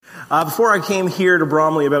Before I came here to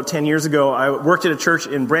Bromley about 10 years ago, I worked at a church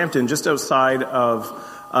in Brampton, just outside of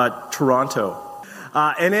Toronto.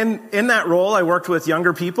 And in that role, I worked with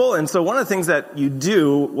younger people. And so one of the things that you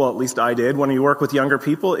do, well, at least I did, when you work with younger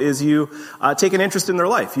people, is you take an interest in their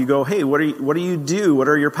life. You go, hey, what do you do? What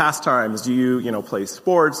are your pastimes? Do you play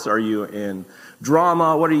sports? Are you in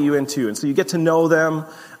drama? What are you into? And so you get to know them.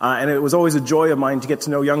 And it was always a joy of mine to get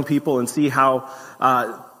to know young people and see how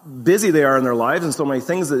busy they are in their lives and so many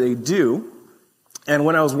things that they do. And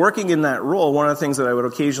when I was working in that role, one of the things that I would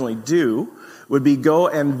occasionally do would be go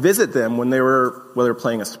and visit them when they were, whether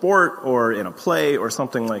playing a sport or in a play or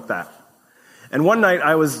something like that. And one night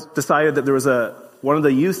I decided that there was one of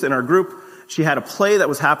the youth in our group, she had a play that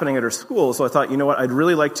was happening at her school. So I thought, you know what, I'd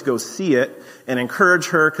really like to go see it and encourage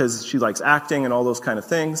her because she likes acting and all those kind of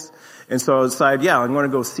things. And so I decided, yeah, I'm going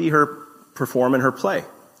to go see her perform in her play.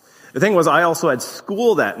 The thing was, I also had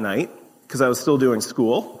school that night because I was still doing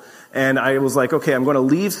school. And I was like, okay, I'm going to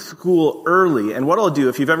leave school early. And what I'll do,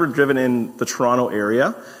 if you've ever driven in the Toronto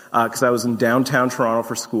area, because I was in downtown Toronto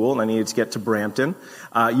for school and I needed to get to Brampton,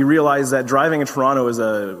 you realize that driving in Toronto is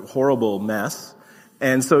a horrible mess.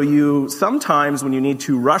 And so sometimes when you need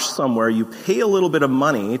to rush somewhere, you pay a little bit of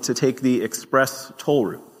money to take the express toll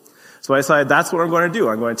route. So I decided that's what I'm going to do.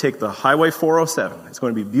 I'm going to take the Highway 407. It's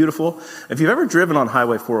going to be beautiful. If you've ever driven on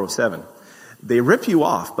Highway 407, they rip you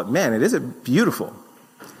off, but man, it is beautiful.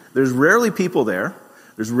 There's rarely people there.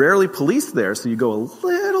 There's rarely police there, so you go a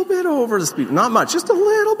little bit over the speed, not much, just a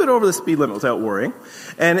little bit over the speed limit without worrying.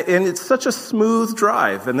 And it's such a smooth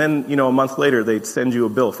drive. And then, a month later, they'd send you a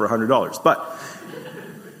bill for $100. But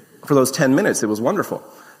for those 10 minutes, it was wonderful.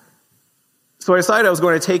 So I decided I was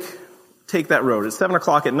going to take that road. It's 7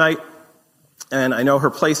 o'clock at night, and I know her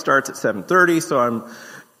play starts at 7:30, so I'm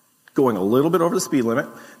going a little bit over the speed limit,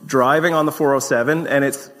 driving on the 407, and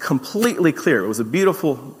it's completely clear. It was a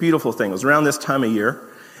beautiful, beautiful thing. It was around this time of year.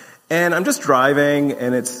 And I'm just driving,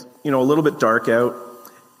 and it's, a little bit dark out.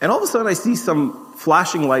 And all of a sudden, I see some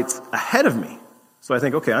flashing lights ahead of me. So I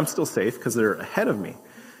think, okay, I'm still safe because they're ahead of me.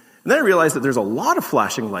 And then I realize that there's a lot of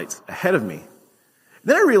flashing lights ahead of me.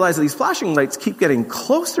 Then I realize that these flashing lights keep getting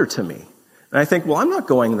closer to me. And I think, well, I'm not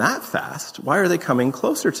going that fast. Why are they coming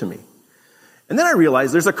closer to me? And then I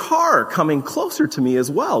realized there's a car coming closer to me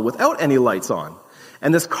as well without any lights on.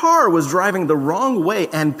 And this car was driving the wrong way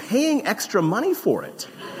and paying extra money for it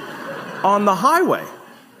on the highway.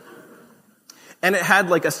 And it had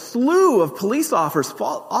like a slew of police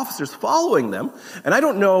officers following them. And I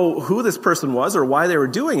don't know who this person was or why they were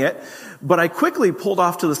doing it, but I quickly pulled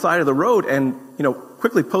off to the side of the road and,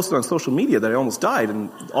 quickly posted on social media that I almost died and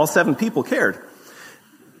all 7 people cared.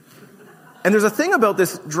 And there's a thing about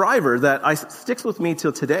this driver that sticks with me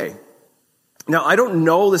till today. Now, I don't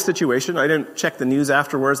know the situation. I didn't check the news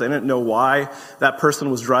afterwards. I didn't know why that person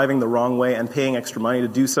was driving the wrong way and paying extra money to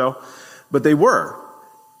do so. But they were.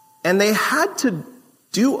 And they had to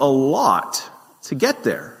do a lot to get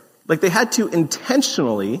there. Like they had to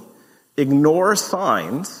intentionally ignore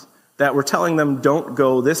signs that were telling them don't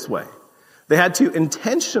go this way. They had to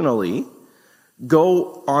intentionally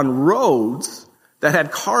go on roads that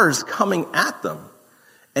had cars coming at them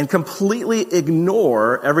and completely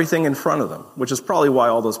ignore everything in front of them, which is probably why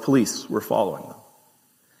all those police were following them.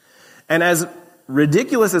 And as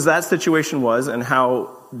ridiculous as that situation was and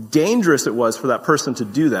how dangerous it was for that person to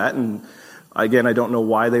do that, and again, I don't know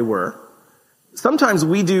why they were, sometimes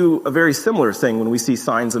we do a very similar thing when we see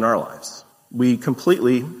signs in our lives. We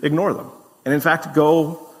completely ignore them. And in fact,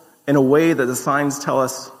 go in a way that the signs tell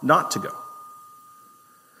us not to go.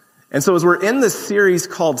 And so as we're in this series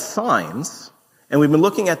called Signs, and we've been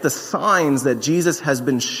looking at the signs that Jesus has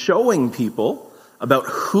been showing people about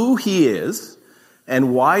who he is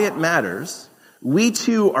and why it matters, we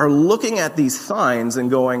too are looking at these signs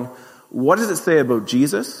and going, what does it say about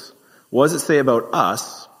Jesus? What does it say about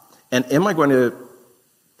us? And am I going to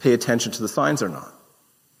pay attention to the signs or not?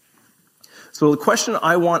 So the question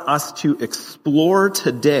I want us to explore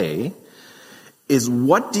today is,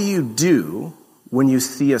 what do you do when you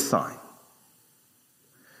see a sign?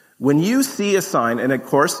 When you see a sign, and of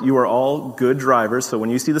course you are all good drivers, so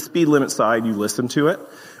when you see the speed limit sign, you listen to it.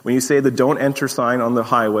 When you say the don't enter sign on the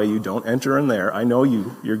highway, you don't enter in there. I know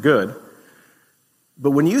you're good.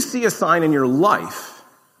 But when you see a sign in your life,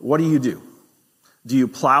 what do? Do you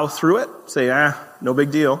plow through it? Say, no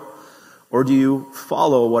big deal. Or do you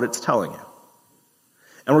follow what it's telling you?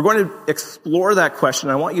 And we're going to explore that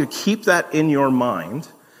question. I want you to keep that in your mind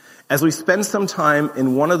as we spend some time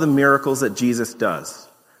in one of the miracles that Jesus does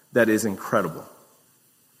that is incredible.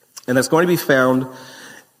 And that's going to be found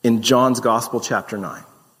in John's Gospel, chapter 9.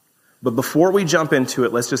 But before we jump into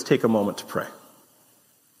it, let's just take a moment to pray.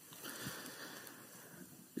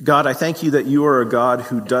 God, I thank you that you are a God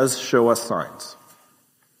who does show us signs.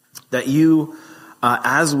 That you,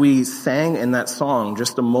 as we sang in that song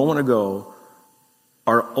just a moment ago,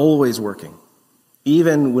 are always working,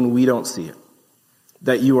 even when we don't see it.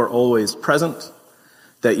 That you are always present,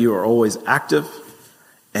 that you are always active,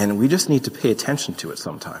 and we just need to pay attention to it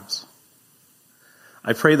sometimes.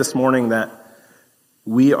 I pray this morning that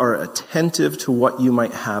we are attentive to what you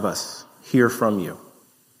might have us hear from you.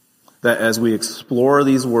 That as we explore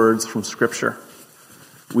these words from Scripture,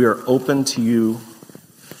 we are open to you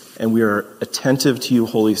and we are attentive to you,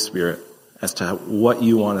 Holy Spirit, as to what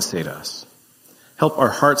you want to say to us. Help our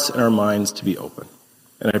hearts and our minds to be open.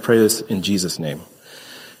 And I pray this in Jesus' name.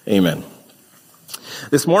 Amen.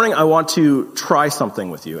 This morning I want to try something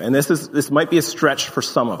with you. And this might be a stretch for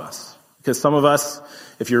some of us. Because some of us,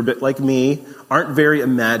 if you're a bit like me, aren't very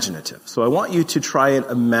imaginative. So I want you to try and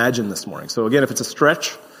imagine this morning. So again, if it's a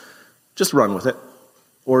stretch, just run with it.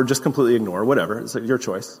 Or just completely ignore, whatever. It's your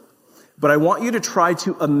choice. But I want you to try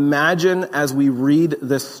to imagine as we read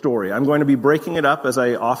this story. I'm going to be breaking it up as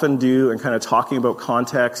I often do and kind of talking about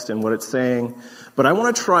context and what it's saying. But I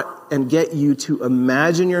want to try and get you to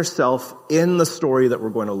imagine yourself in the story that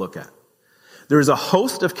we're going to look at. There's a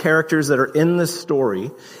host of characters that are in this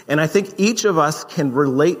story, and I think each of us can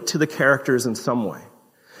relate to the characters in some way.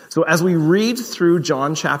 So as we read through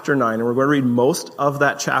John chapter 9, and we're going to read most of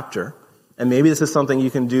that chapter, and maybe this is something you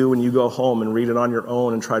can do when you go home and read it on your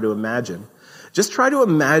own and try to imagine. Just try to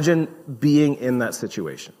imagine being in that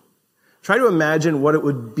situation. Try to imagine what it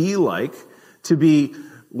would be like to be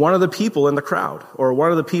one of the people in the crowd, or one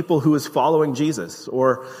of the people who is following Jesus,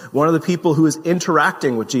 or one of the people who is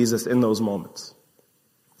interacting with Jesus in those moments.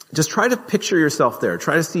 Just try to picture yourself there.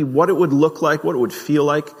 Try to see what it would look like, what it would feel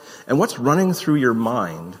like, and what's running through your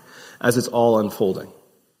mind as it's all unfolding.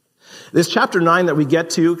 This chapter 9 that we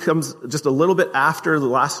get to comes just a little bit after the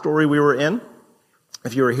last story we were in,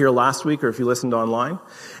 if you were here last week or if you listened online.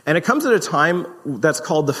 And it comes at a time that's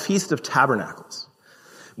called the Feast of Tabernacles.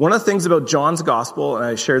 One of the things about John's gospel, and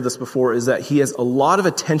I shared this before, is that he has a lot of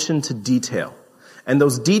attention to detail. And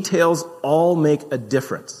those details all make a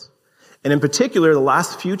difference. And in particular, the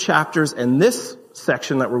last few chapters and this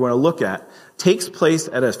section that we're going to look at takes place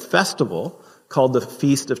at a festival called the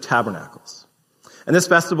Feast of Tabernacles. And this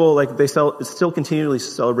festival, it's still continually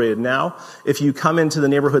celebrated now. If you come into the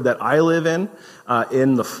neighborhood that I live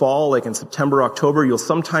in the fall, like in September, October, you'll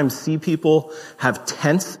sometimes see people have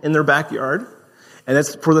tents in their backyard. And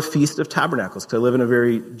it's for the Feast of Tabernacles, because I live in a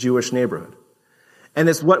very Jewish neighborhood. And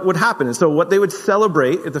it's what would happen. And so what they would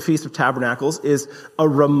celebrate at the Feast of Tabernacles is a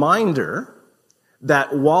reminder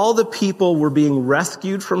that while the people were being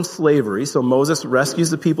rescued from slavery, so Moses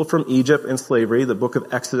rescues the people from Egypt and slavery, the book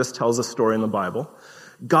of Exodus tells a story in the Bible,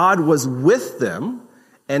 God was with them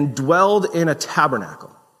and dwelled in a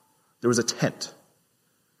tabernacle. There was a tent.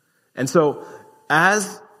 And so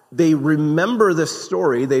as they remember this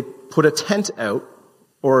story, they put a tent out,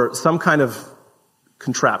 or some kind of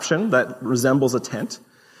contraption that resembles a tent,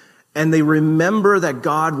 and they remember that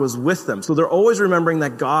God was with them. So they're always remembering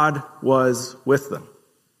that God was with them.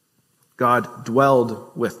 God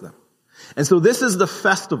dwelled with them. And so this is the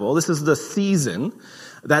festival, this is the season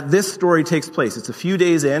that this story takes place. It's a few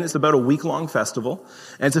days in, it's about a week-long festival,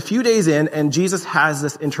 and it's a few days in, and Jesus has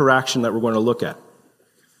this interaction that we're going to look at.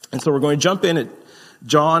 And so we're going to jump in at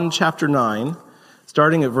John chapter 9,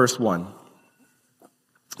 starting at verse 1.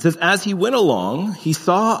 It says, "As he went along, he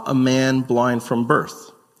saw a man blind from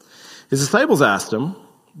birth. His disciples asked him,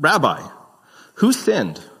 'Rabbi, who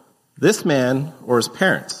sinned, this man or his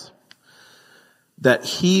parents, that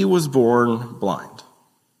he was born blind?'"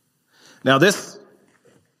 Now this,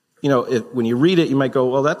 when you read it, you might go,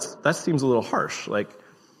 well, that seems a little harsh. Like,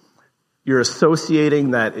 you're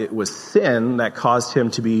associating that it was sin that caused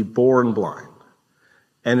him to be born blind.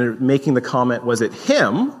 And making the comment, was it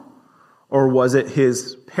him or was it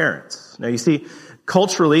his parents? Now you see,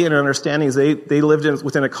 culturally and understanding is they lived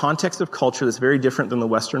within a context of culture that's very different than the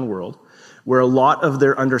Western world, where a lot of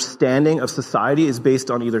their understanding of society is based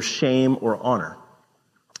on either shame or honor.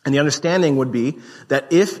 And the understanding would be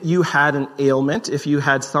that if you had an ailment, if you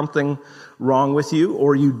had something wrong with you,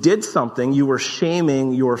 or you did something, you were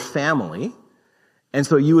shaming your family, and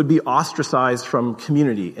so you would be ostracized from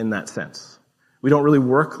community in that sense. We don't really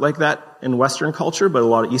work like that in Western culture, but a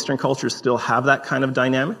lot of Eastern cultures still have that kind of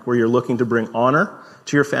dynamic where you're looking to bring honor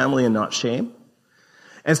to your family and not shame.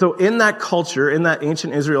 And so in that culture, in that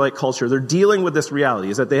ancient Israelite culture, they're dealing with this reality,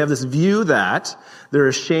 is that they have this view that there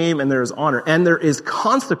is shame and there is honor, and there is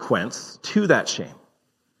consequence to that shame.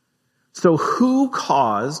 So who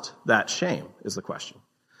caused that shame is the question.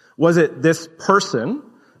 Was it this person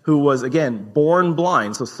who was, again, born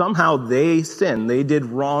blind. So somehow they sinned, they did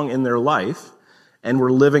wrong in their life, and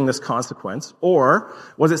were living this consequence? Or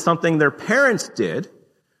was it something their parents did,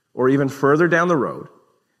 or even further down the road,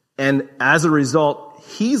 and as a result,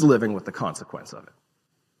 he's living with the consequence of it?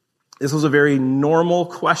 This was a very normal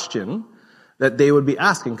question that they would be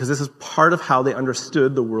asking, because this is part of how they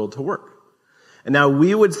understood the world to work. And now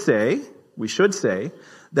we should say,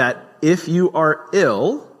 that if you are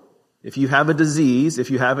ill, if you have a disease, if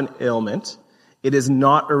you have an ailment, it is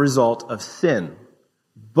not a result of sin.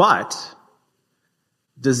 But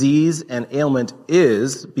disease and ailment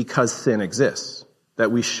is because sin exists.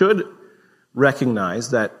 That we should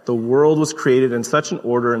recognize that the world was created in such an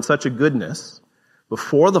order and such a goodness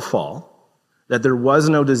before the fall that there was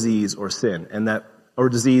no disease or sin, or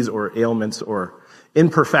disease or ailments or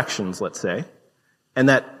imperfections, let's say, and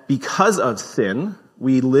that because of sin,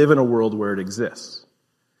 we live in a world where it exists.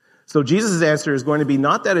 So Jesus' answer is going to be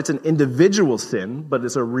not that it's an individual sin, but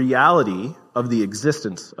it's a reality of the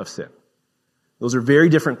existence of sin. Those are very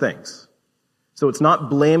different things. So it's not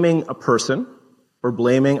blaming a person or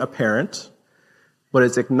blaming a parent, but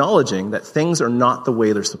it's acknowledging that things are not the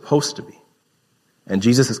way they're supposed to be. And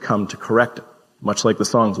Jesus has come to correct it, much like the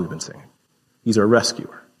songs we've been singing. He's our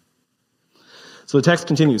rescuer. So the text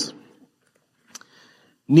continues.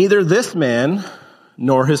 Neither this man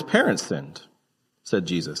nor his parents sinned, said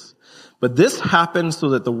Jesus. But this happened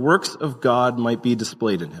so that the works of God might be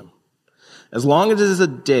displayed in him. As long as it is a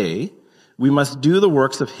day, we must do the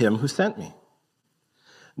works of him who sent me.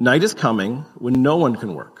 Night is coming when no one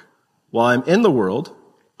can work. While I'm in the world,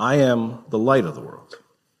 I am the light of the world.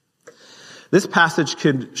 This passage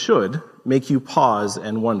should make you pause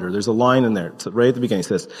and wonder. There's a line in there, right at the beginning. It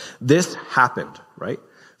says, this happened, right?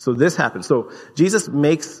 So this happened. So Jesus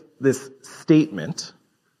makes this statement,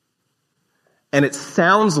 and it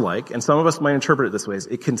sounds like, and some of us might interpret it this way,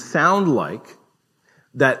 it can sound like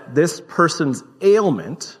that this person's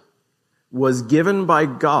ailment was given by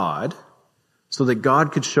God so that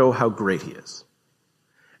God could show how great he is.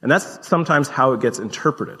 And that's sometimes how it gets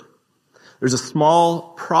interpreted. There's a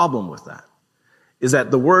small problem with that, is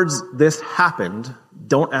that the words, this happened,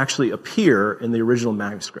 don't actually appear in the original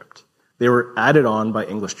manuscript. They were added on by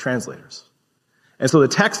English translators. And so the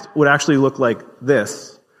text would actually look like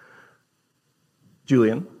this.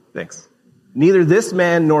 Julian, thanks. Neither this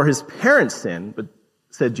man nor his parents sinned,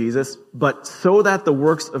 said Jesus, but so that the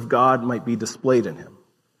works of God might be displayed in him.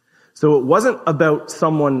 So it wasn't about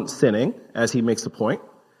someone sinning, as he makes the point,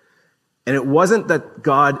 and it wasn't that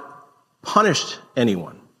God punished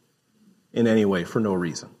anyone in any way for no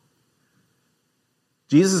reason.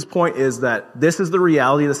 Jesus' point is that this is the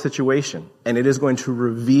reality of the situation, and it is going to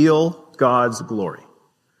reveal God's glory.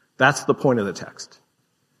 That's the point of the text.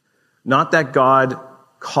 Not that God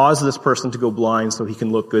caused this person to go blind so he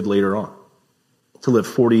can look good later on, to live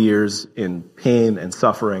 40 years in pain and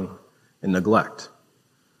suffering and neglect.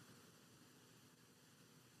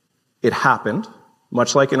 It happened,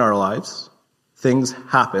 much like in our lives. Things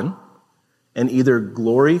happen, and either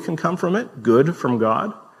glory can come from it, good from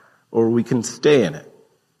God, or we can stay in it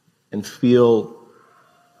and feel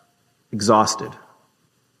exhausted,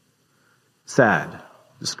 sad,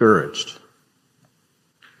 discouraged.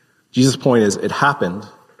 Jesus' point is, it happened,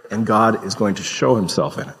 and God is going to show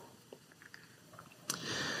himself in it.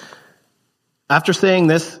 After saying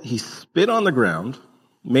this, he spit on the ground,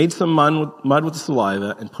 made some mud with the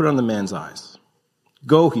saliva, and put it on the man's eyes.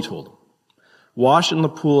 Go, he told him. Wash in the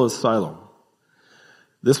pool of Siloam.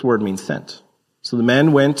 This word means sent. So the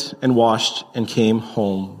man went and washed and came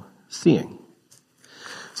home seeing.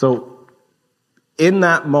 So in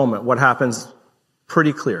that moment, what happens?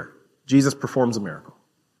 Pretty clear. Jesus performs a miracle.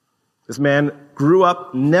 This man grew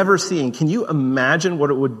up never seeing. Can you imagine what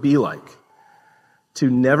it would be like to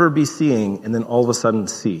never be seeing and then all of a sudden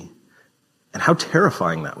see? And how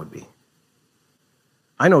terrifying that would be.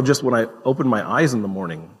 I know just when I open my eyes in the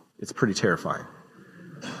morning, it's pretty terrifying.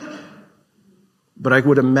 But I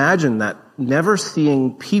would imagine that never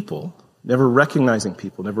seeing people, never recognizing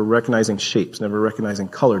people, never recognizing shapes, never recognizing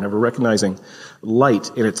color, never recognizing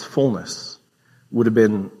light in its fullness would have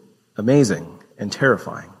been amazing and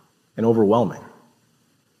terrifying and overwhelming.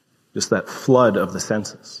 Just that flood of the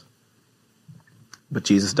senses. But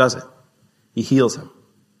Jesus does it. He heals him.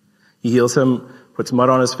 He heals him, puts mud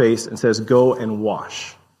on his face, and says, go and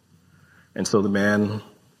wash. And so the man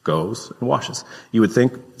goes and washes. You would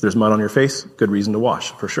think, if there's mud on your face, good reason to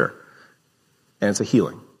wash, for sure. And it's a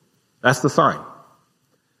healing. That's the sign.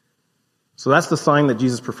 So that's the sign that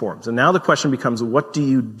Jesus performs. And now the question becomes, what do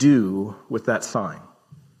you do with that sign?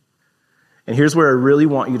 And here's where I really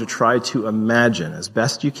want you to try to imagine, as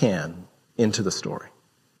best you can, into the story.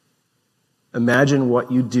 Imagine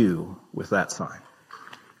what you do with that sign.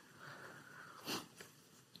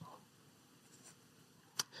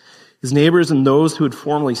 His neighbors and those who had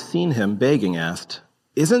formerly seen him begging asked,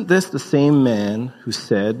 "Isn't this the same man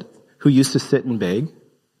who used to sit and beg?"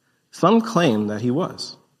 Some claimed that he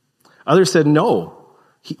was. Others said, "No,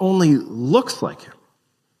 he only looks like him."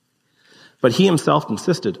 But he himself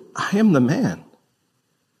insisted, "I am the man."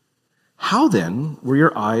 "How then were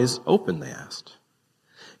your eyes open?" they asked.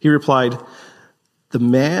 He replied, "The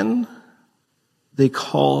man they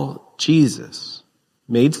call Jesus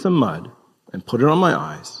made some mud and put it on my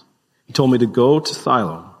eyes. He told me to go to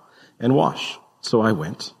Siloam and wash. So I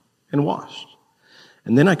went and washed.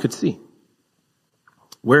 And then I could see."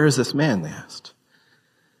 "Where is this man?" they asked.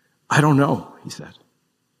 "I don't know," he said.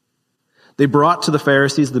 They brought to the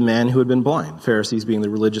Pharisees the man who had been blind, Pharisees being the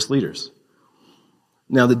religious leaders.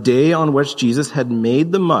 Now the day on which Jesus had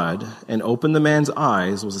made the mud and opened the man's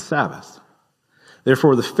eyes was a Sabbath.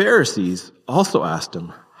 Therefore the Pharisees also asked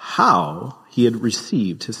him how he had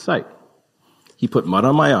received his sight. "He put mud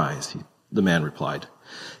on my eyes," the man replied,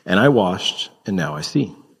 "and I washed, and now I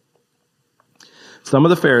see." Some of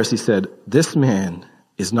the Pharisees said, "This man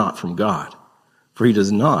is not from God, for he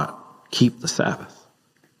does not keep the Sabbath."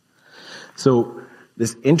 So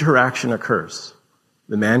this interaction occurs.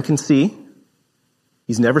 The man can see.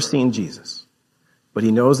 He's never seen Jesus, but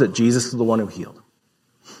he knows that Jesus is the one who healed him.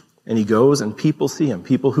 And he goes and people see him,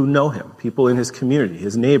 people who know him, people in his community,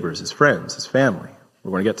 his neighbors, his friends, his family.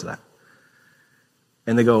 We're going to get to that.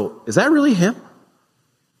 And they go, "Is that really him?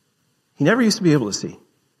 He never used to be able to see.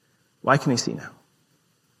 Why can he see now?"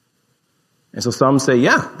 And so some say,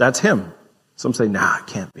 "Yeah, that's him." Some say, "Nah, it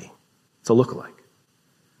can't be. It's a lookalike."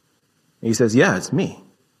 And he says, "Yeah, it's me.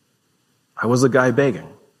 I was the guy begging.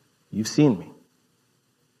 You've seen me."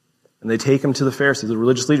 And they take him to the Pharisees, the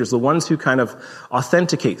religious leaders, the ones who kind of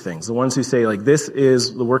authenticate things, the ones who say, like, this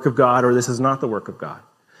is the work of God or this is not the work of God.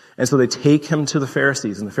 And so they take him to the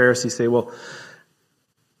Pharisees, and the Pharisees say, "Well,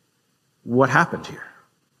 what happened here?"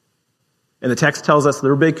 And the text tells us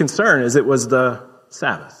their big concern is it was the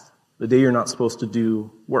Sabbath, the day you're not supposed to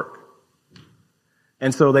do work.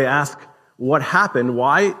 And so they ask what happened,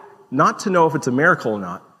 why, not to know if it's a miracle or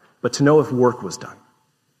not, but to know if work was done,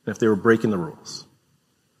 and if they were breaking the rules.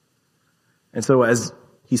 And so as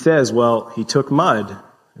he says, "Well, he took mud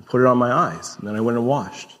and put it on my eyes, and then I went and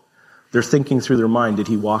washed." They're thinking through their mind, did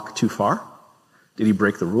he walk too far? Did he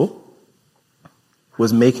break the rule?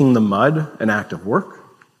 Was making the mud an act of work?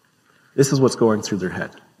 This is what's going through their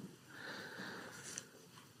head.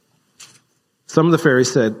 Some of the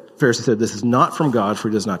Pharisees said, "This is not from God, for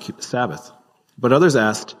he does not keep the Sabbath." But others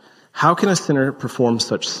asked, "How can a sinner perform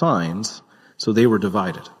such signs?" So they were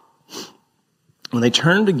divided. When they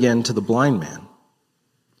turned again to the blind man,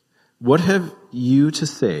 "What have you to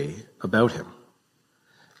say about him?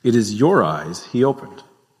 It is your eyes he opened."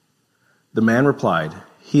 The man replied,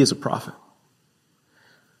 "He is a prophet."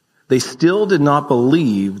 They still did not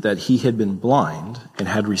believe that he had been blind and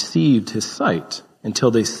had received his sight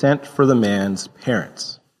until they sent for the man's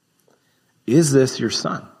parents. "Is this your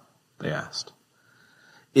son?" they asked.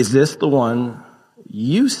 "Is this the one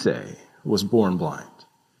you say was born blind?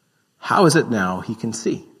 How is it now he can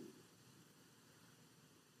see?"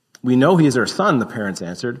 "We know he is our son," the parents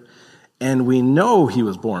answered, "and we know he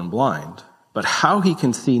was born blind, but how he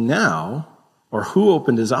can see now, or who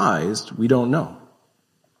opened his eyes, we don't know.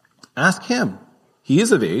 Ask him. He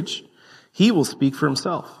is of age. He will speak for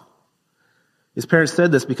himself." His parents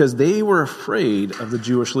said this because they were afraid of the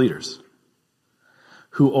Jewish leaders,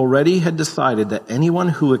 who already had decided that anyone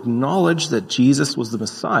who acknowledged that Jesus was the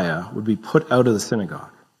Messiah would be put out of the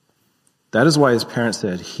synagogue. That is why his parents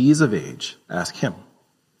said, "He is of age. Ask him."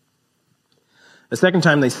 A second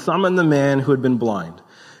time, they summoned the man who had been blind.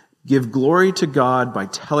 "Give glory to God by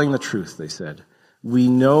telling the truth," they said. "We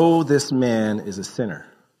know this man is a sinner."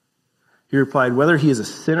 He replied, "Whether he is a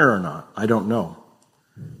sinner or not, I don't know.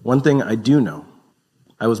 One thing I do know.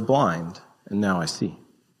 I was blind, and now I see."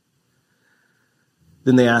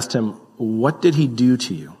 Then they asked him, "What did he do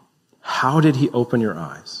to you? How did he open your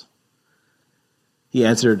eyes?" He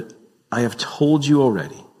answered, "I have told you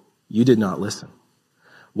already. You did not listen.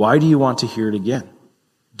 Why do you want to hear it again?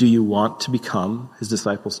 Do you want to become his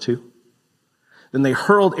disciples too?" Then they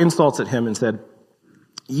hurled insults at him and said,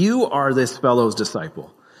 "You are this fellow's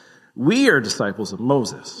disciple. We are disciples of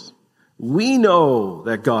Moses. We know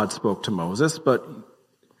that God spoke to Moses, but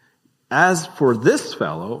as for this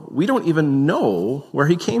fellow, we don't even know where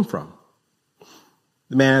he came from."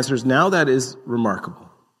 The man answers, "Now that is remarkable.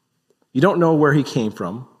 You don't know where he came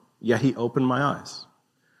from, yet he opened my eyes.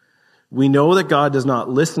 We know that God does not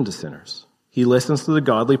listen to sinners, He listens to the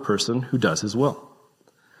godly person who does his will.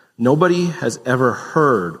 Nobody has ever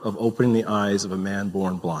heard of opening the eyes of a man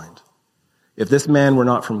born blind. If this man were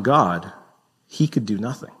not from God, he could do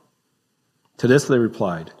nothing." To this they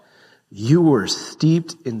replied, "You were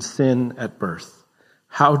steeped in sin at birth.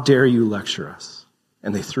 How dare you lecture us?"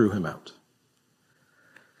 And they threw him out.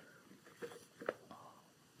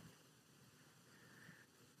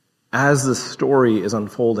 As the story is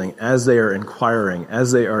unfolding, as they are inquiring,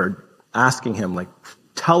 as they are asking him, like,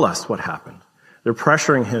 tell us what happened, they're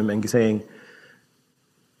pressuring him and saying,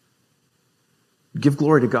 give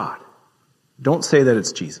glory to God. Don't say that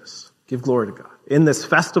it's Jesus. Give glory to God. In this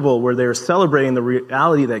festival where they're celebrating the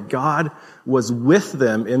reality that God was with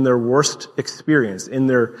them in their worst experience, in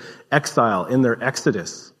their exile, in their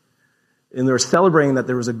exodus, and they're celebrating that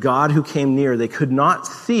there was a God who came near, they could not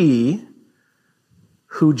see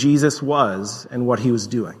who Jesus was and what he was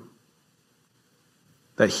doing.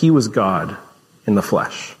 That he was God in the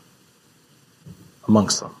flesh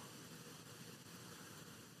amongst them.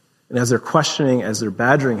 And as they're questioning, as they're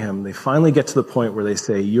badgering him, they finally get to the point where they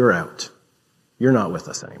say, "You're out. You're not with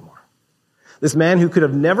us anymore." This man who could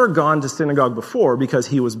have never gone to synagogue before because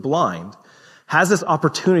he was blind has this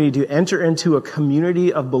opportunity to enter into a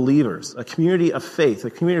community of believers, a community of faith, a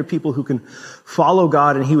community of people who can follow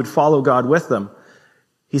God and he would follow God with them.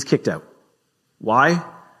 He's kicked out. Why?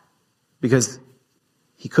 Because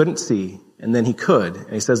he couldn't see, and then he could,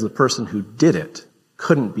 and he says the person who did it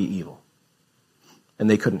couldn't be evil, and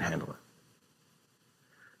they couldn't handle it.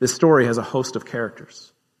 This story has a host of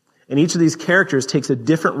characters, and each of these characters takes a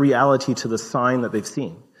different reality to the sign that they've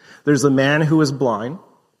seen. There's the man who is blind,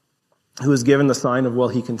 who is given the sign of, well,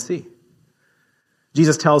 he can see.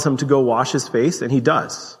 Jesus tells him to go wash his face, and he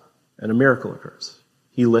does, and a miracle occurs.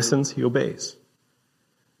 He listens, he obeys.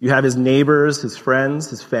 You have his neighbors, his friends,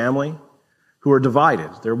 his family, who are divided.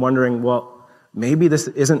 They're wondering, well, maybe this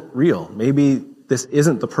isn't real. Maybe this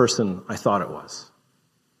isn't the person I thought it was.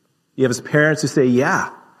 You have his parents who say, yeah,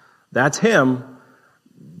 that's him,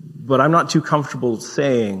 but I'm not too comfortable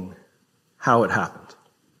saying how it happened.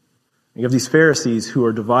 You have these Pharisees who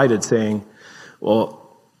are divided saying,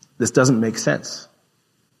 well, this doesn't make sense.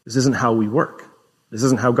 This isn't how we work. This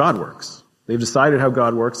isn't how God works. They've decided how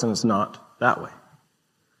God works, and it's not that way.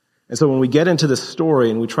 And so when we get into this story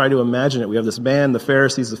and we try to imagine it, we have this man, the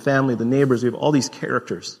Pharisees, the family, the neighbors, we have all these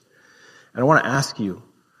characters. And I want to ask you,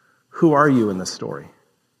 who are you in this story?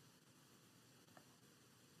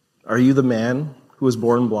 Are you the man who was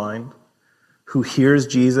born blind, who hears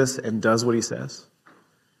Jesus and does what he says?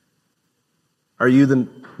 Are you the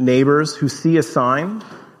neighbors who see a sign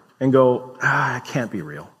and go, it can't be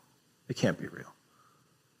real. It can't be real.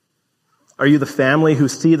 Are you the family who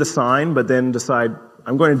see the sign but then decide,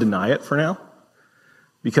 I'm going to deny it for now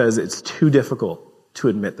because it's too difficult to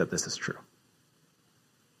admit that this is true?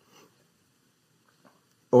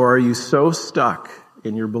 Or are you so stuck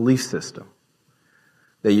in your belief system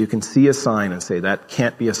that you can see a sign and say, that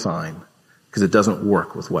can't be a sign because it doesn't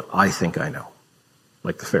work with what I think I know,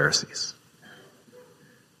 like the Pharisees?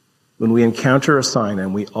 When we encounter a sign,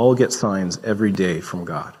 and we all get signs every day from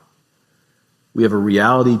God, we have a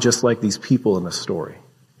reality just like these people in the story.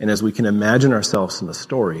 And as we can imagine ourselves in the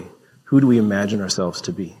story, who do we imagine ourselves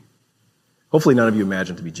to be? Hopefully none of you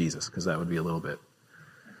imagine to be Jesus, because that would be a little bit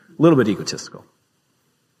egotistical.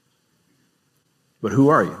 But who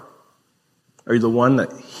are you? Are you the one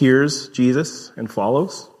that hears Jesus and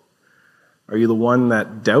follows? Are you the one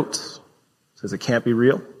that doubts, says it can't be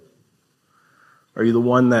real? Are you the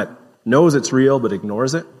one that knows it's real but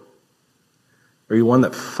ignores it? Are you one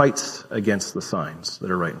that fights against the signs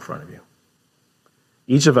that are right in front of you?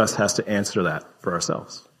 Each of us has to answer that for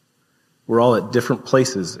ourselves. We're all at different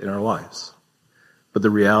places in our lives. But the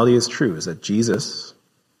reality is true, is that Jesus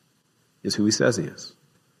is who he says he is.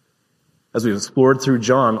 As we've explored through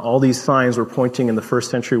John, all these signs were pointing in the first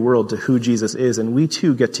century world to who Jesus is, and we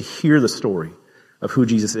too get to hear the story of who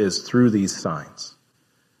Jesus is through these signs.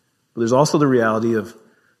 But there's also the reality of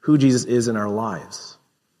who Jesus is in our lives.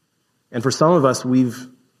 And for some of us, we've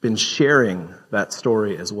been sharing that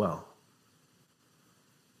story as well.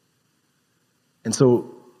 And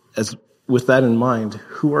so, with that in mind,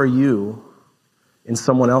 who are you in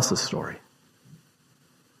someone else's story?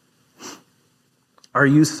 Are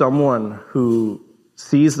you someone who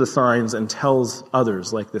sees the signs and tells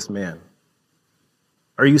others like this man?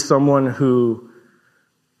 Are you someone who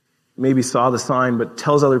maybe saw the sign but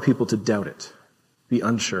tells other people to doubt it, be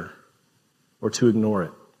unsure, or to ignore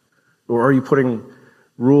it? Or are you putting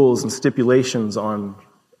rules and stipulations on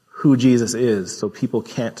who Jesus is so people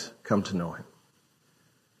can't come to know him?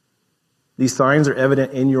 These signs are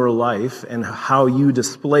evident in your life, and how you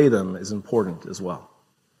display them is important as well.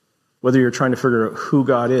 Whether you're trying to figure out who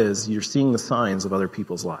God is, you're seeing the signs of other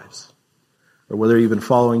people's lives. Or whether you've been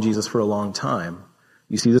following Jesus for a long time,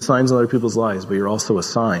 you see the signs in other people's lives, but you're also a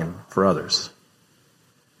sign for others.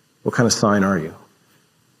 What kind of sign are you?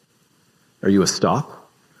 Are you a stop,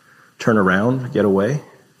 turn around, get away?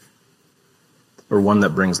 Or one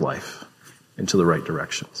that brings life into the right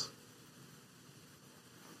directions?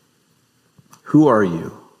 Who are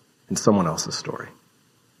you in someone else's story?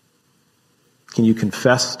 Can you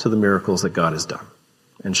confess to the miracles that God has done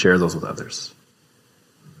and share those with others?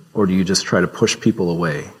 Or do you just try to push people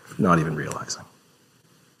away, not even realizing?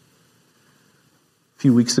 A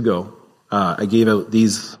few weeks ago, I gave out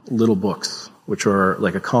these little books, which are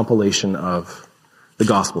like a compilation of the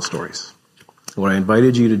gospel stories. And what I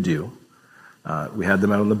invited you to do, we had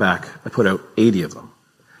them out on the back. I put out 80 of them.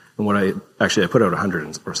 And I put out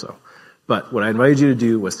 100 or so. But what I invited you to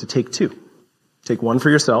do was to take 2. Take one for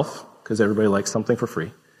yourself, because everybody likes something for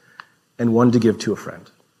free, and one to give to a friend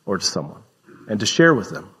or to someone, and to share with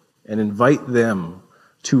them, and invite them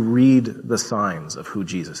to read the signs of who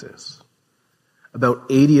Jesus is. About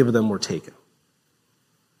 80 of them were taken.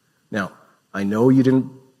 Now, I know you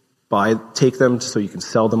didn't take them so you can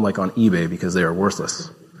sell them like on eBay because they are worthless.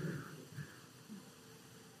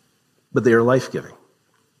 But they are life-giving.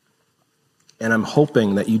 And I'm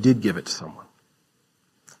hoping that you did give it to someone.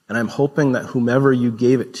 And I'm hoping that whomever you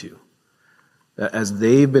gave it to, that as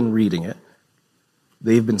they've been reading it,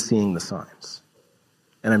 they've been seeing the signs.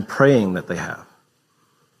 And I'm praying that they have.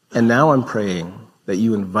 And now I'm praying that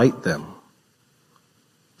you invite them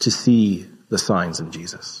to see the signs in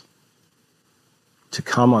Jesus. To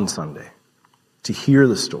come on Sunday, to hear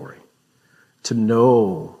the story, to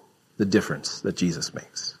know the difference that Jesus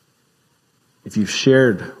makes. If you've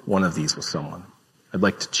shared one of these with someone, I'd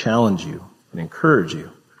like to challenge you and encourage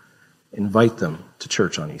you. Invite them to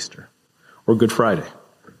church on Easter or Good Friday.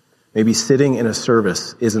 Maybe sitting in a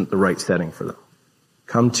service isn't the right setting for them.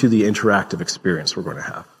 Come to the interactive experience we're going to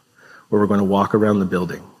have, where we're going to walk around the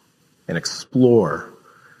building and explore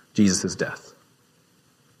Jesus' death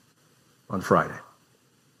on Friday.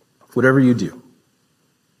 Whatever you do,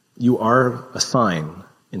 you are a sign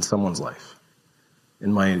in someone's life.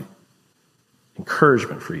 And my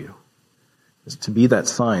encouragement for you is to be that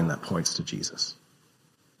sign that points to Jesus.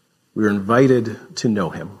 We are invited to know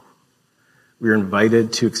him. We are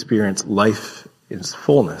invited to experience life in its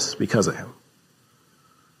fullness because of him.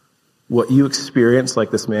 What you experience, like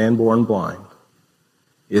this man born blind,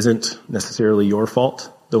 isn't necessarily your fault,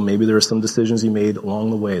 though maybe there are some decisions you made along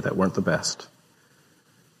the way that weren't the best.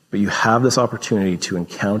 But you have this opportunity to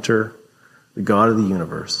encounter the God of the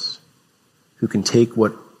universe, who can take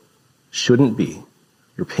what shouldn't be,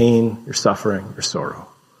 your pain, your suffering, your sorrow,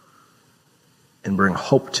 and bring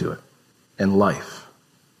hope to it and life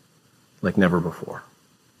like never before.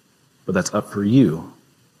 But that's up for you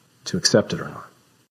to accept it or not.